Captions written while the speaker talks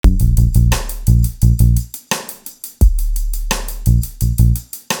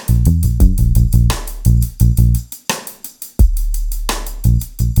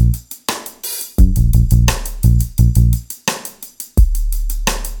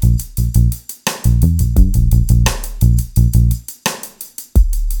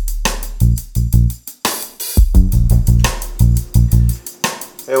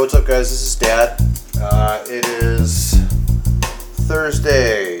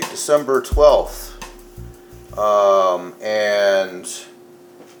December 12th. And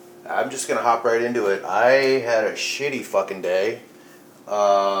I'm just going to hop right into it. I had a shitty fucking day.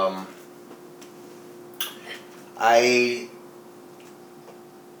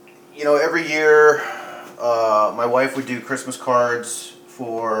 Every year, my wife would do Christmas cards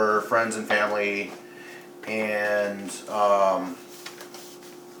for friends and family, and,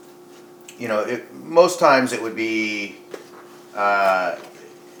 most times it would be, it'd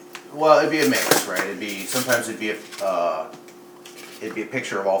be a mix, right? Sometimes it'd be a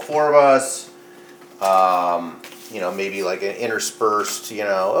picture of all four of us, maybe like an interspersed,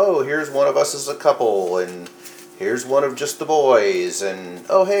 here's one of us as a couple, and here's one of just the boys, and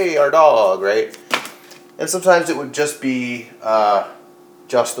oh, hey, our dog, right? And sometimes it would just be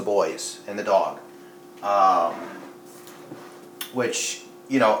just the boys and the dog. I'm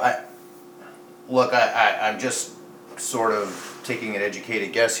just sort of taking an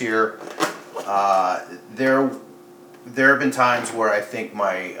educated guess here. There have been times where I think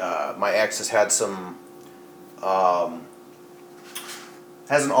my ex has had some,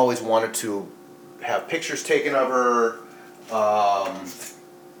 hasn't always wanted to have pictures taken of her,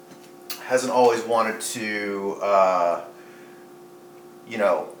 hasn't always wanted to,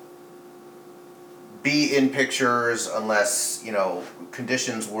 be in pictures unless,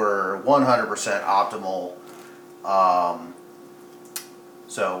 conditions were 100% optimal.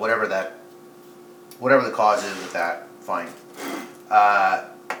 So whatever the cause is with that, fine.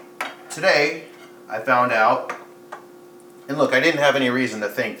 Today, I found out, and look, I didn't have any reason to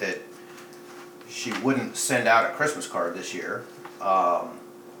think that she wouldn't send out a Christmas card this year.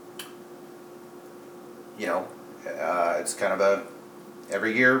 It's kind of a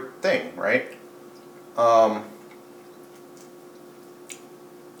every year thing, right? So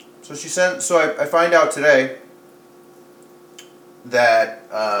I find out today that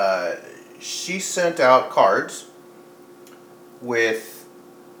she sent out cards with,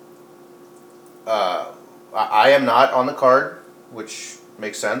 I am not on the card, which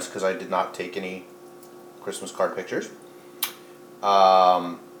makes sense because I did not take any Christmas card pictures.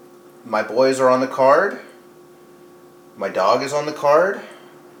 My boys are on the card. My dog is on the card.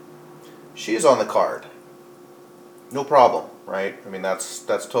 She is on the card. No problem, right? I mean, that's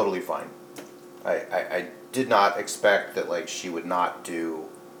totally fine. I did not expect that, she would not do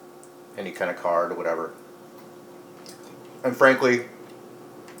any kind of card or whatever. And frankly,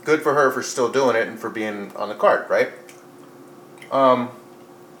 good for her for still doing it and for being on the card, right?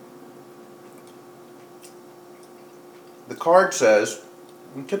 The card says,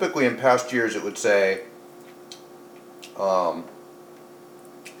 and typically in past years it would say,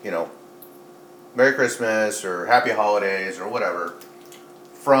 Merry Christmas or Happy Holidays or whatever,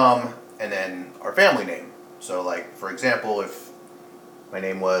 from, and then our family name. So, for example, if my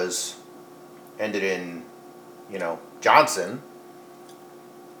name ended in, Johnson,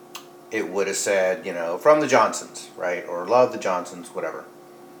 it would have said, from the Johnsons, right? Or love the Johnsons, whatever.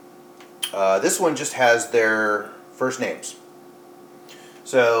 This one just has their first names.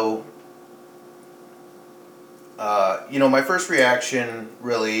 So, my first reaction,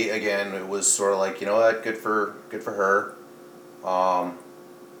 really, again, it was sort of like, what, good for her.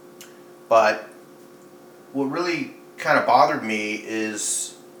 But what really kind of bothered me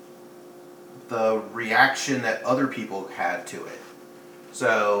is the reaction that other people had to it.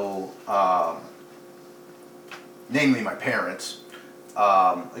 So, namely my parents.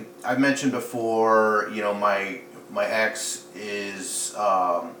 I've mentioned before, my ex is,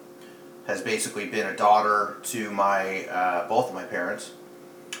 has basically been a daughter to both of my parents,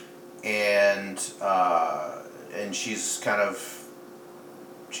 and she's kind of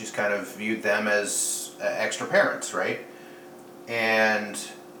viewed them as extra parents, right? And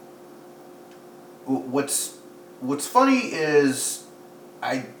what's funny is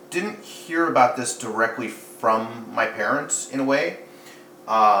I didn't hear about this directly from my parents in a way.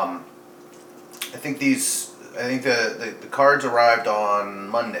 I think the cards arrived on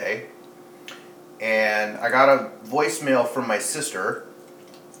Monday, and I got a voicemail from my sister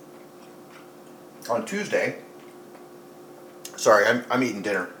on Tuesday. Sorry, I'm eating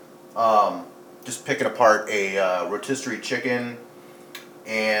dinner. Just picking apart a rotisserie chicken,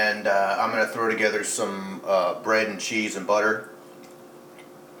 and I'm gonna throw together some bread and cheese and butter.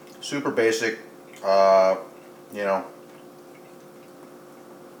 Super basic,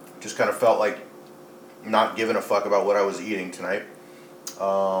 just kind of felt like not giving a fuck about what I was eating tonight.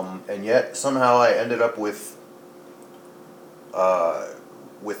 And yet somehow I ended up with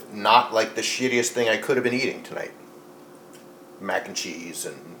not like the shittiest thing I could have been eating tonight. Mac and cheese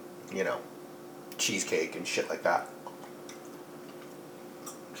and, cheesecake and shit like that.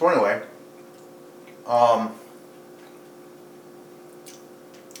 So anyway, I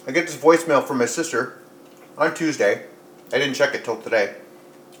get this voicemail from my sister on Tuesday. I didn't check it till today.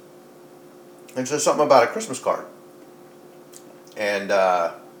 And it says something about a Christmas card. And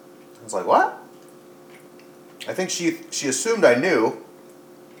I was like, what? I think she assumed I knew,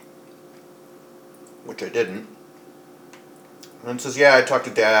 which I didn't. And it says, yeah, I talked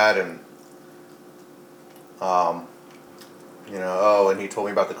to Dad, and and he told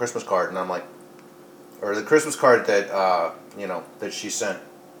me about the Christmas card, and I'm like, or the Christmas card that that she sent.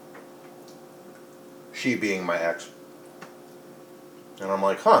 She being my ex. And I'm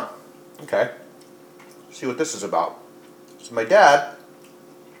like, huh, okay. See what this is about. So my dad,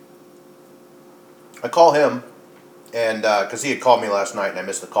 I call him, and because he had called me last night and I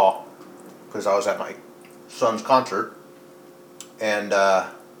missed the call because I was at my son's concert, and I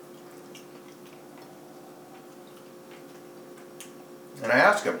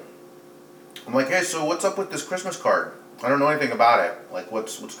asked him, I'm like, hey, so what's up with this Christmas card? I don't know anything about it. Like,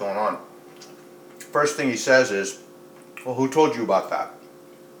 what's going on? First thing he says is, well, who told you about that?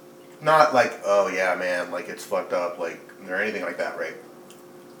 Not like, oh yeah, man, like it's fucked up, like, or anything like that, right?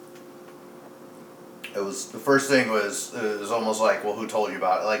 It was, the first thing was, it was almost like, well, who told you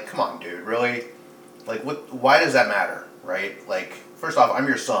about it? Like, come on, dude, really? Like, why does that matter, right? Like, first off, I'm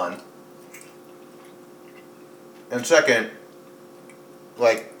your son. And second,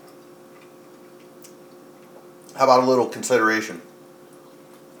 like, how about a little consideration?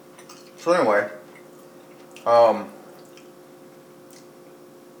 So anyway,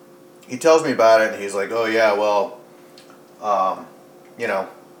 he tells me about it, and he's like, oh yeah, well, you know,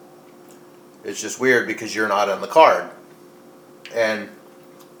 it's just weird because you're not on the card. And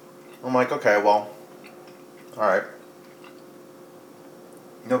I'm like, okay, well, alright.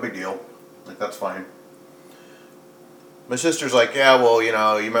 No big deal. Like, that's fine. My sister's like, yeah, well, you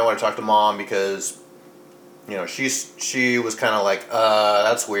know, you might want to talk to Mom because, you know, she was kind of like,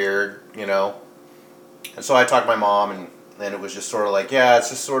 that's weird, you know. And so I talked to my mom, and it was just sort of like, yeah, it's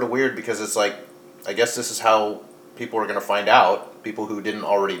just sort of weird because it's like, I guess this is how people are going to find out, people who didn't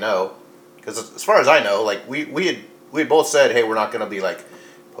already know. Because as far as I know, like, we had both said, hey, we're not going to be, like,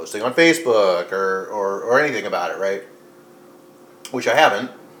 posting on Facebook or anything about it, right? Which I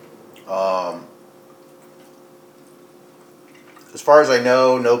haven't. As far as I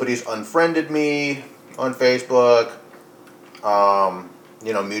know, nobody's unfriended me on Facebook.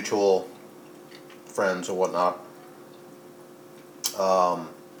 Mutual friends or whatnot.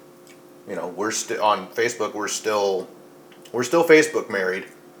 We're still on Facebook. We're still Facebook married.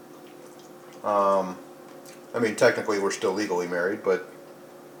 I mean, technically, we're still legally married, but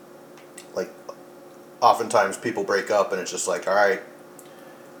like, oftentimes people break up, and it's just like, all right,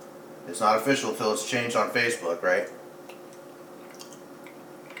 it's not official till it's changed on Facebook, right?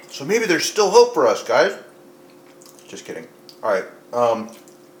 So maybe there's still hope for us, guys. Just kidding. All right.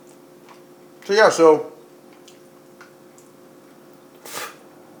 So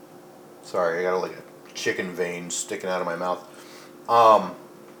sorry, I got like a chicken vein sticking out of my mouth.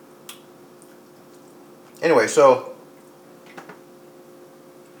 Anyway, so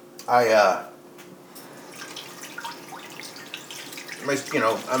I'm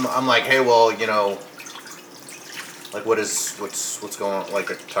like, hey, well, like, what's going on?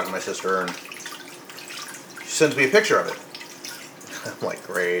 Like, I talk to my sister, and she sends me a picture of it. I'm like,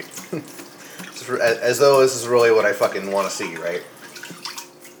 great. As though this is really what I fucking want to see, right?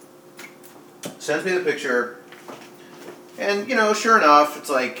 Sends me the picture, and, sure enough, it's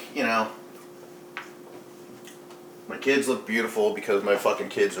like, my kids look beautiful because my fucking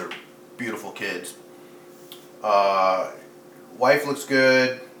kids are beautiful kids. Wife looks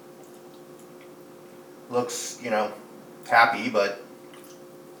good. Looks, happy, but,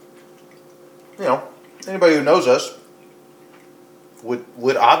 anybody who knows us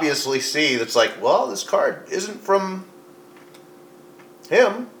would obviously see that's like, well, this card isn't from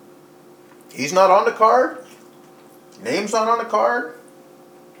him. He's not on the card. Name's not on the card.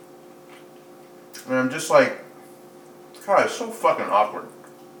 And I'm just like, God, it's so fucking awkward.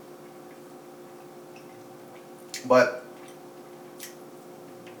 But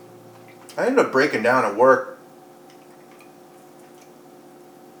I ended up breaking down at work.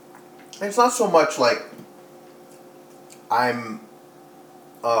 And it's not so much like I'm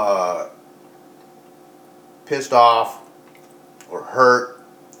pissed off or hurt,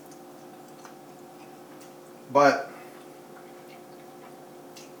 but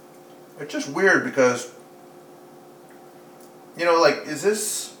it's just weird because, like, is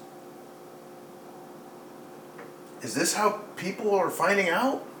this how people are finding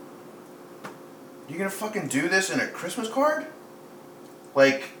out? You gonna fucking do this in a Christmas card?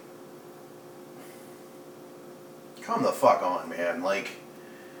 Like, come the fuck on, man. Like,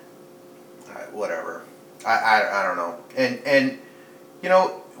 whatever. I don't know. And you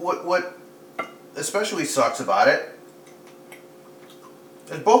know what especially sucks about it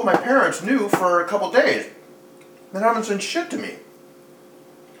is both my parents knew for a couple days. They haven't said shit to me.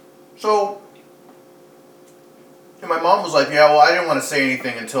 So, and my mom was like, yeah, well, I didn't want to say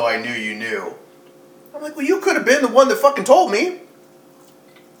anything until I knew you knew. I'm like, well, you could have been the one that fucking told me.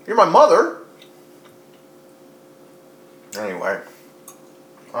 You're my mother. Anyway.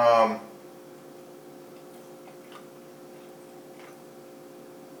 I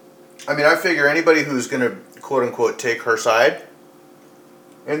mean, I figure anybody who's going to, quote unquote, take her side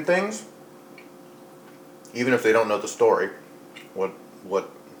in things, even if they don't know the story, what,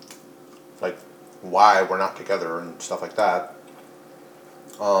 like, why we're not together and stuff like that,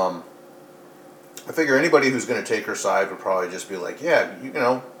 I figure anybody who's going to take her side would probably just be like, yeah, you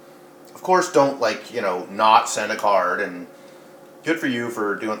know, of course don't, like, you know, not send a card, and good for you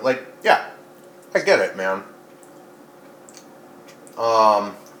for doing, like, yeah, I get it, man.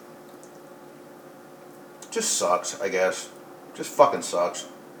 Just sucks, I guess. Just fucking sucks.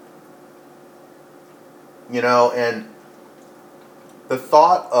 You know, and the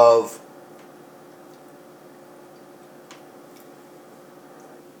thought of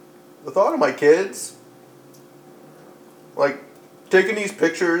my kids, like, taking these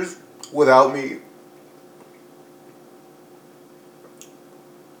pictures without me,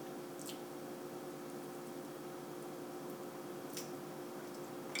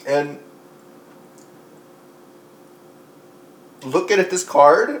 and looking at this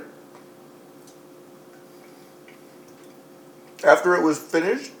card after it was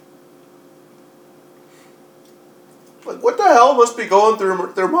finished, like, what the hell must be going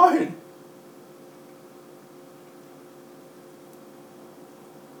through their mind?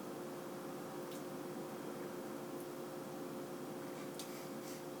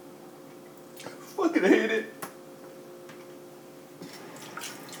 I fucking hate it.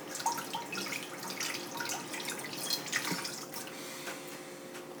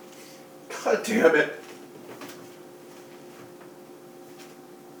 God damn it.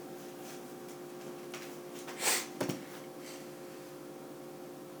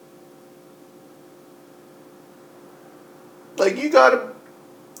 Like, you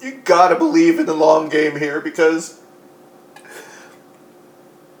gotta believe in the long game here, because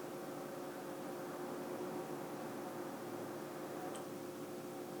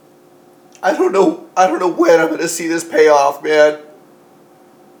I don't know when I'm gonna see this pay off, man.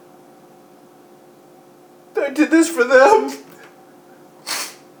 I did this for them.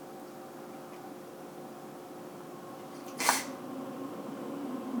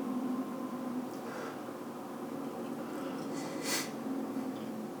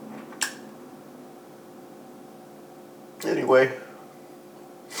 Anyway,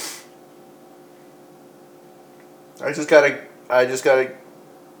 I just gotta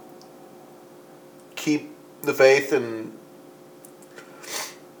keep the faith and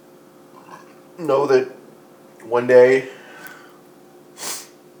know that one day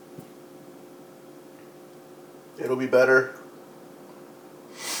it'll be better.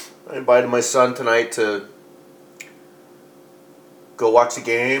 I invited my son tonight to go watch the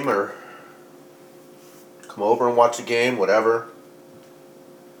game, or come over and watch the game, whatever.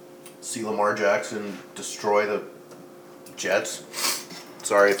 See Lamar Jackson destroy the Jets.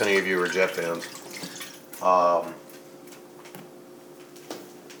 Sorry if any of you are Jet fans.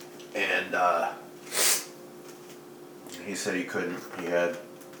 And he said he couldn't. He had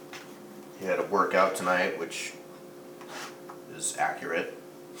a workout tonight, which is accurate.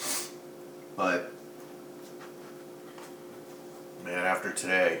 But man, after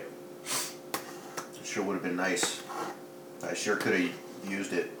today, it sure would have been nice. I sure could have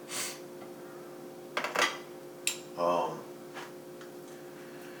used it.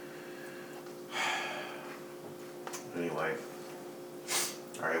 Anyway.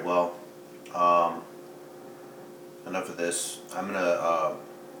 Alright, well, enough of this. I'm gonna,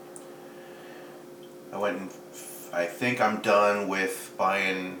 I think I'm done with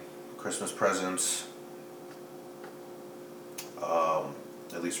buying Christmas presents,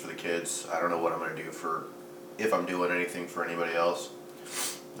 at least for the kids. I don't know what I'm gonna do if I'm doing anything for anybody else.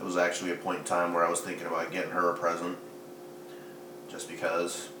 There was actually a point in time where I was thinking about getting her a present, just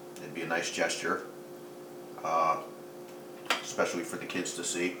because it'd be a nice gesture, especially for the kids to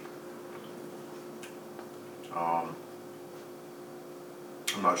see. I'm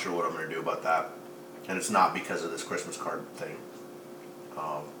not sure what I'm going to do about that, and it's not because of this Christmas card thing,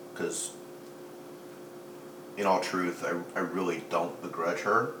 because in all truth, I really don't begrudge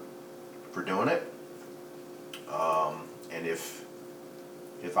her for doing it. And if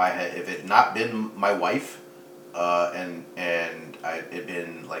it had not been my wife, and it had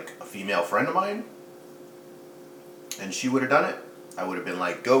been like a female friend of mine, and she would have done it, I would have been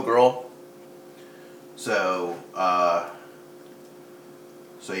like, "Go, girl." So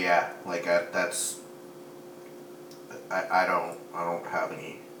yeah, like that's I don't have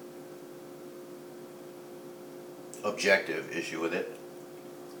any objective issue with it.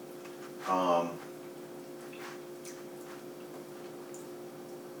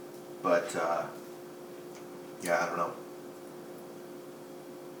 But yeah, I don't know.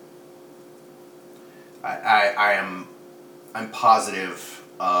 I'm positive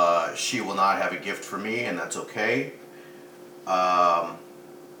she will not have a gift for me, and that's okay.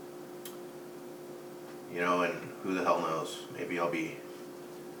 You know, and who the hell knows? Maybe I'll be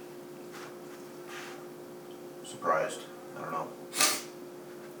surprised. I don't know.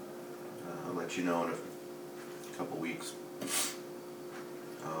 I'll let you know in a couple weeks.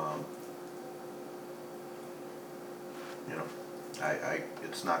 You know,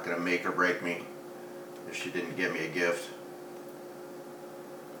 it's not going to make or break me if she didn't get me a gift.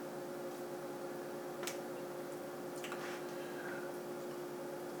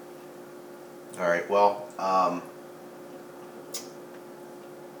 All right, well,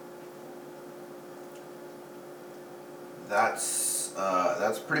 that's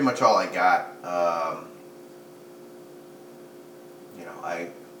pretty much all I got. You know, I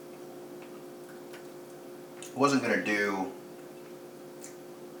wasn't gonna do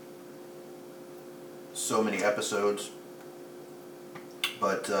so many episodes,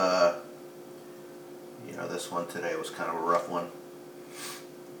 but you know, this one today was kind of a rough one.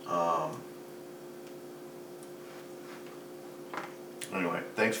 Anyway,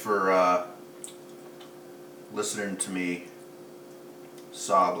 thanks for listening to me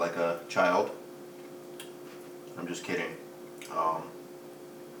sob like a child. I'm just kidding.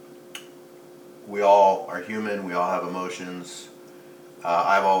 We all are human. We all have emotions.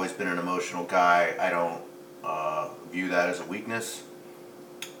 I've always been an emotional guy. I don't view that as a weakness.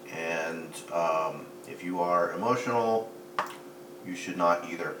 And if you are emotional, you should not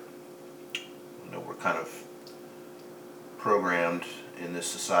either. You know, we're kind of programmed in this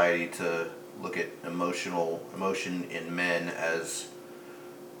society to look at emotion in men as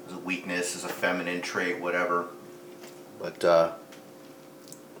a weakness, as a feminine trait, whatever. But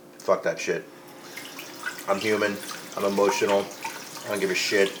fuck that shit. I'm human. I'm emotional. I don't give a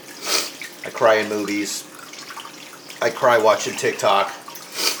shit. I cry in movies. I cry watching TikTok.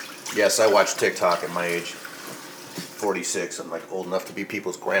 Yes, I watch TikTok at my age. 46. I'm like old enough to be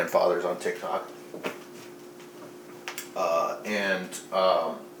people's grandfathers on TikTok.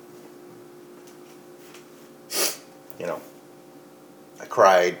 You know, I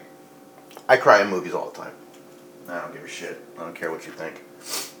cry in movies all the time. I don't give a shit. I don't care what you think.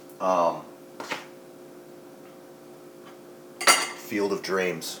 Field of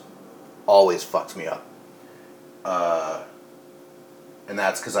Dreams always fucks me up. And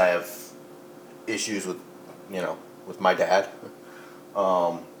that's because I have issues with, you know, with my dad.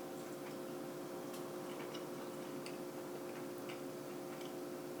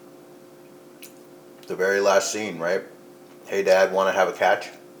 The very last scene, right? Hey, Dad, want to have a catch?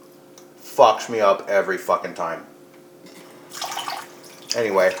 Fucks me up every fucking time.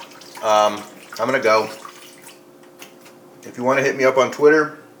 Anyway, I'm gonna go. If you want to hit me up on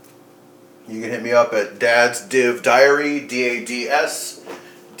Twitter, you can hit me up at Dad's Div Diary,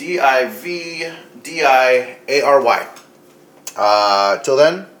 DADSDIVDIARY. Till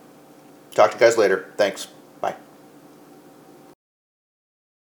then, talk to you guys later. Thanks.